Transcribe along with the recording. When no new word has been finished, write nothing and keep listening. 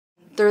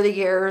through the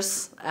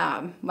years,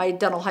 my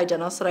dental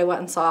hygienist that I went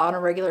and saw on a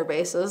regular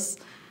basis,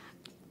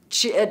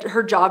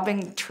 her job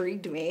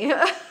intrigued me.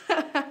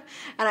 And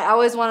I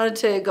always wanted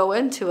to go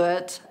into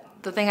it.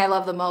 The thing I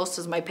love the most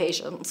is my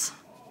patients.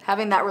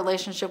 Having that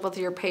relationship with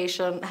your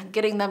patient,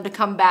 getting them to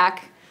come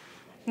back,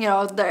 you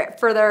know,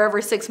 for their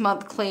every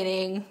 6-month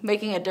cleaning,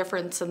 making a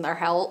difference in their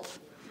health.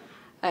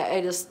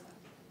 It's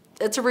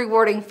a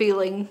rewarding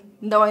feeling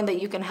knowing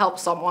that you can help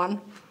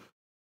someone.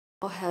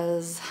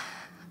 Has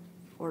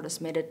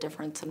Fortis made a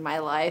difference in my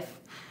life?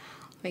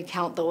 Let me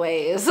count the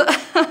ways.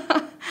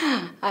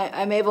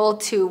 I'm able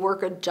to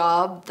work a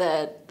job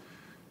that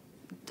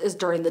is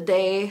during the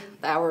day,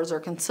 the hours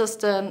are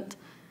consistent,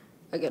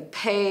 a good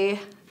pay.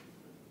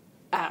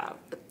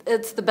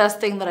 It's the best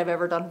thing that I've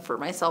ever done for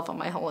myself in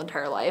my whole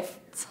entire life.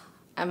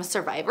 I'm a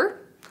survivor.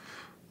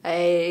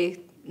 I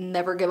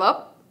never give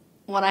up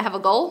when I have a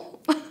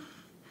goal.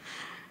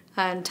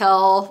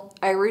 Until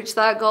I reach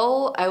that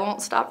goal, I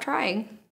won't stop trying.